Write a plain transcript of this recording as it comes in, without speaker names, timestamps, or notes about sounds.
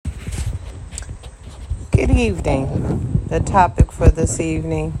Good evening. The topic for this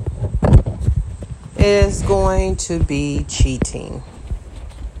evening is going to be cheating.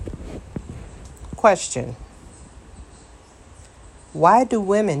 Question: why do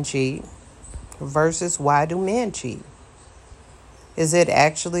women cheat versus why do men cheat? Is it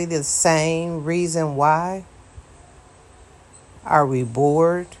actually the same reason why? Are we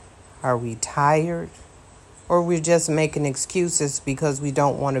bored? Are we tired? Or we're just making excuses because we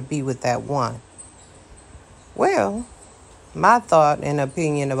don't want to be with that one? Well, my thought and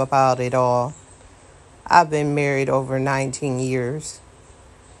opinion about it all: I've been married over 19 years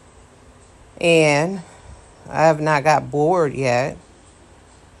and I have not got bored yet.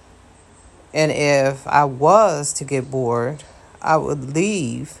 And if I was to get bored, I would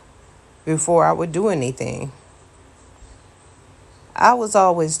leave before I would do anything. I was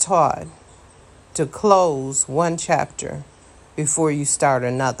always taught to close one chapter before you start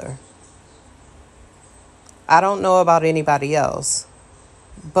another. I don't know about anybody else,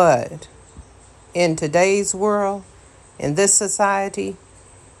 but in today's world, in this society,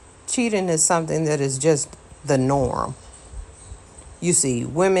 cheating is something that is just the norm. You see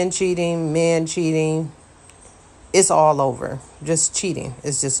women cheating, men cheating. It's all over. Just cheating.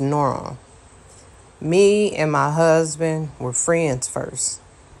 It's just normal. Me and my husband were friends first.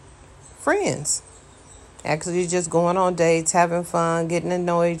 Friends. Actually just going on dates, having fun, getting to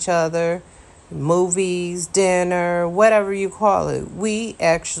know each other, movies, dinner, whatever you call it. We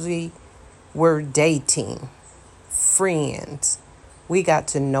actually were dating, friends. We got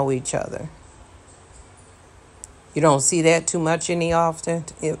to know each other. You don't see that too much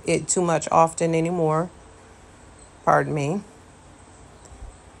often anymore. Pardon me.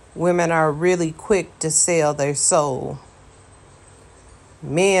 Women are really quick to sell their soul.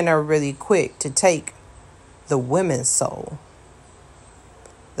 Men are really quick to take the women's soul.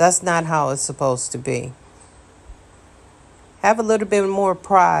 That's not how it's supposed to be. Have a little bit more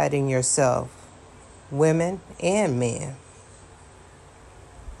pride in yourself, women and men.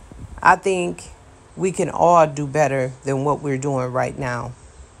 I think we can all do better than what we're doing right now.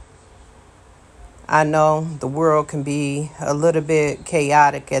 I know the world can be a little bit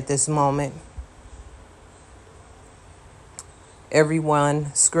chaotic at this moment.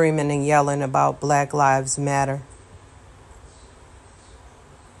 Everyone screaming and yelling about Black Lives Matter.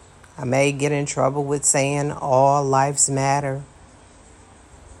 I may get in trouble with saying all lives matter.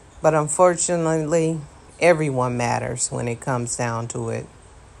 But unfortunately, everyone matters when it comes down to it.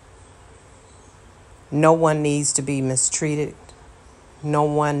 No one needs to be mistreated. No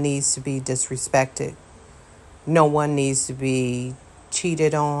one needs to be disrespected. No one needs to be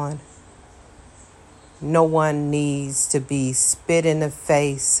cheated on. No one needs to be spit in the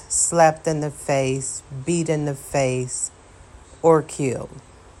face, slapped in the face, beat in the face, or killed.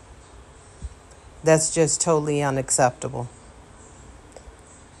 That's just totally unacceptable.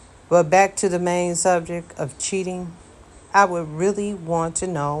 But back to the main subject of cheating, I would really want to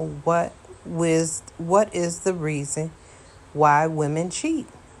know what is the reason why women cheat.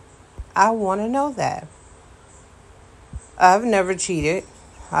 I want to know that. I've never cheated.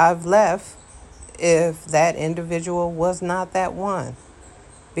 I've left if that individual was not that one,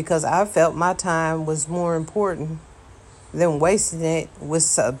 because I felt my time was more important than wasting it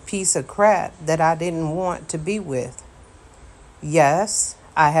with a piece of crap that I didn't want to be with. Yes,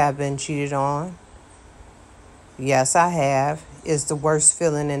 I have been cheated on. Yes, I have. It's the worst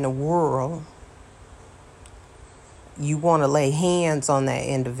feeling in the world. You want to lay hands on that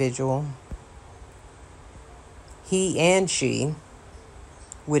individual. He and she,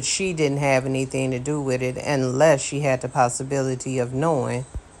 which she didn't have anything to do with it unless she had the possibility of knowing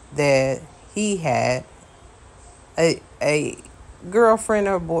that he had a girlfriend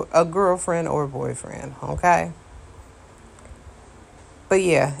or boyfriend, okay? But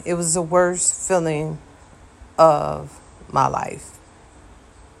yeah, it was the worst feeling of my life.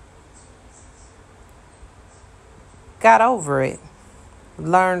 Got over it.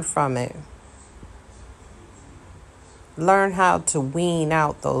 Learned from it. Learn how to wean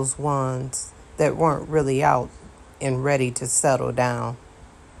out those ones that weren't really out and ready to settle down.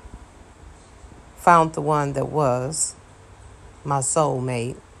 Found the one that was my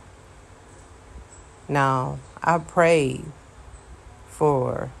soulmate. Now, I prayed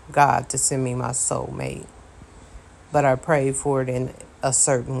for God to send me my soulmate, but I prayed for it in a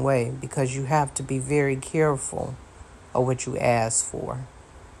certain way, because you have to be very careful of what you ask for.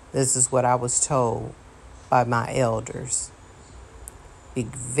 This is what I was told by my elders. Be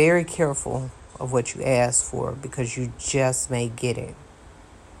very careful of what you ask for, because you just may get it.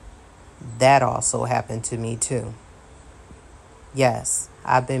 That also happened to me too. Yes,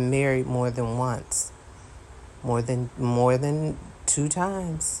 I've been married more than once. more than 2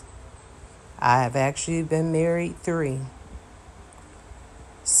 times. I have actually been married 3.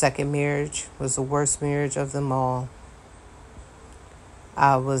 Second marriage was the worst marriage of them all.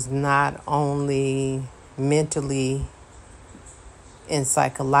 I was not only mentally and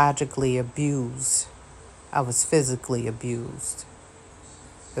psychologically abused, I was physically abused.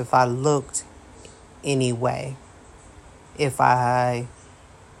 If I looked anyway, if I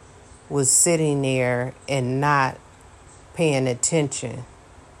was sitting there and not paying attention,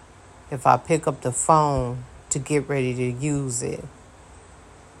 if I pick up the phone to get ready to use it,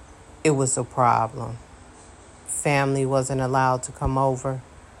 it was a problem. Family wasn't allowed to come over,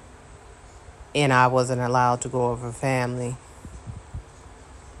 and I wasn't allowed to go over family.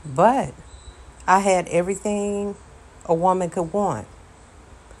 But I had everything a woman could want.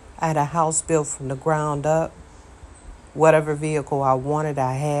 I had a house built from the ground up. Whatever vehicle I wanted,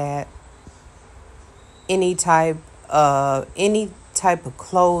 I had. Any type of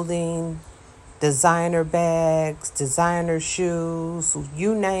clothing, designer bags, designer shoes,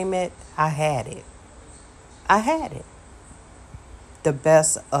 you name it, I had it. I had it. The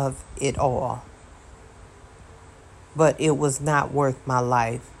best of it all. But it was not worth my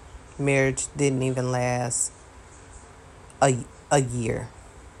life. Marriage didn't even last a year.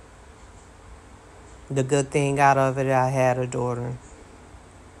 The good thing out of it, I had a daughter.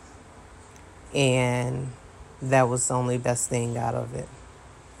 And that was the only best thing out of it.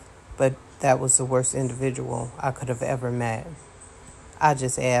 But that was the worst individual I could have ever met. I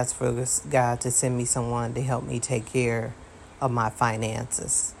just asked for God to send me someone to help me take care of my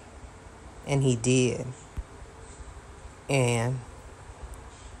finances. And He did. And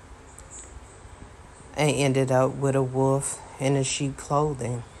I ended up with a wolf in a sheep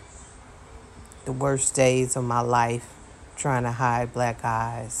clothing. The worst days of my life, trying to hide black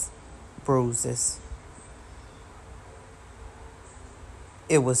eyes, bruises.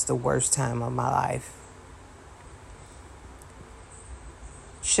 It was the worst time of my life.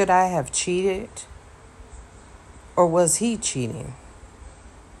 Should I have cheated? Or was he cheating?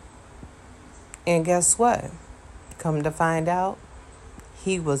 And guess what? Come to find out,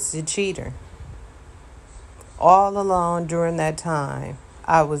 he was the cheater. All along during that time,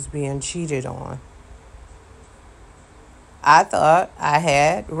 I was being cheated on. I thought I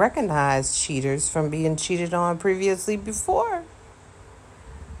had recognized cheaters from being cheated on previously before.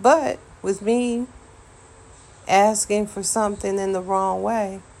 But with me asking for something in the wrong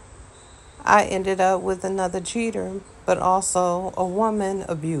way, I ended up with another cheater, but also a woman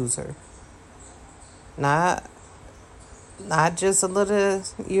abuser. Not just a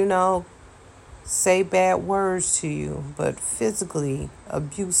little, say bad words to you, but physically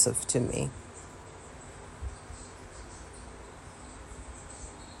abusive to me.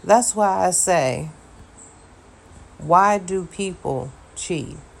 That's why I say, why do people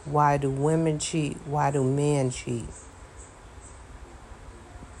cheat? Why do women cheat? Why do men cheat?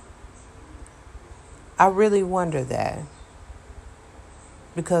 I really wonder that,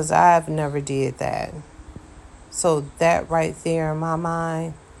 because I've never did that. So that right there in my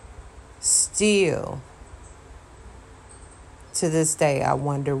mind, still to this day, I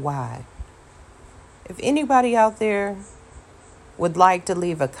wonder why. If anybody out there would like to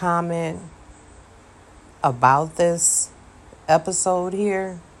leave a comment about this episode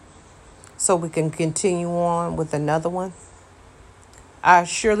here, so we can continue on with another one, I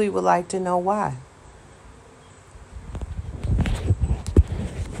surely would like to know why.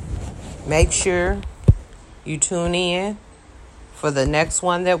 Make sure you tune in for the next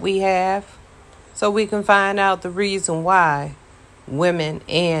one that we have, so we can find out the reason why women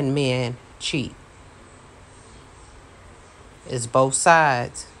and men cheat. It's both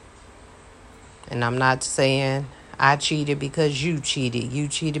sides. And I'm not saying I cheated because you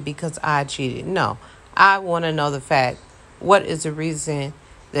cheated because I cheated. No, I want to know the fact. What is the reason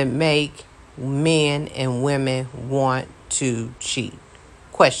that make men and women want to cheat?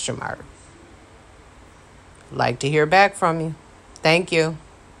 Question mark. Like to hear back from you. Thank you.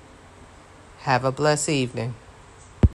 Have a blessed evening.